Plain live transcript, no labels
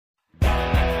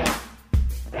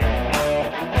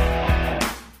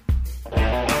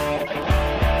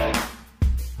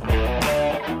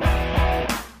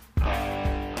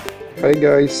Hi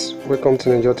guys, welcome to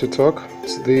Nigeria to Talk.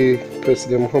 Today,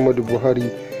 President Muhammad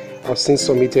Buhari has since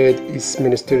submitted his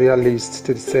ministerial list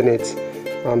to the Senate.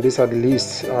 These are the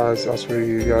lists as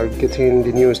we are getting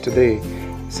the news today.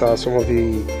 These are some of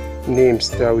the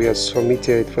names that we have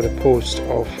submitted for the post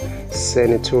of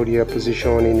senatorial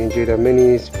position in Nigeria.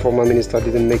 Many former ministers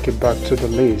didn't make it back to the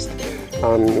list.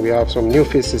 We have some new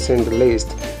faces in the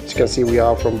list. As you can see, we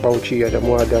have from Bauchi,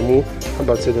 Adamu,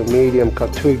 Ambassador Medium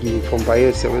Katogi. From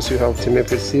Bayelsa, we also have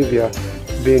Timefe Sylvia.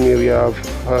 Benue, we have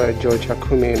George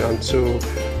Akumin, and so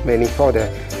many other.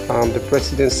 The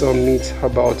president submits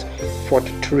about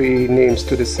 43 names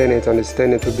to the Senate, and the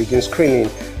Senate will begin screening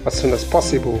as soon as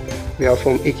possible. We have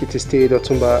from Ekiti State,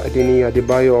 Otumba Adeni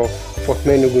Adebayo. From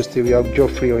Enugu State, we have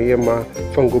Geoffrey Onyema.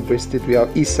 From Gombe State, we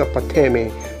have Isa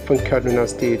Pateme. From Kaduna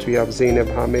State, we have Zainab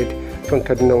Ahmed. From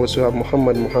Kaduna, we also have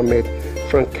Muhammad.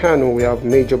 From Kano, we have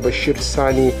Major Bashir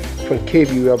Sani. From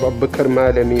Kebbi, we have Abubakar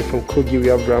Malami. From Kogi, we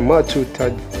have Ramatu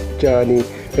Tajani.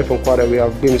 And from Kwara, we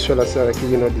have Benisola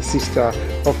Saraki, the sister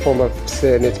of former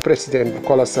Senate President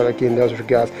Bukola Saraki in that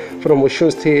regard. From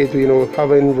Osun State,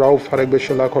 having Rauf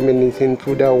Aragbeshola coming in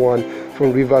through that one.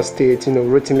 From Rivers State,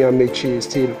 Rotimi Amechi is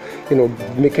still,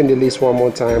 making the list one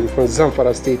more time. From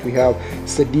Zamfara State, we have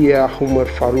Sadia Umar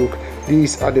Farouk.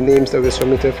 These are the names that were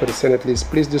submitted for the Senate list.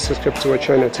 Please do subscribe to our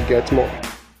channel to get more.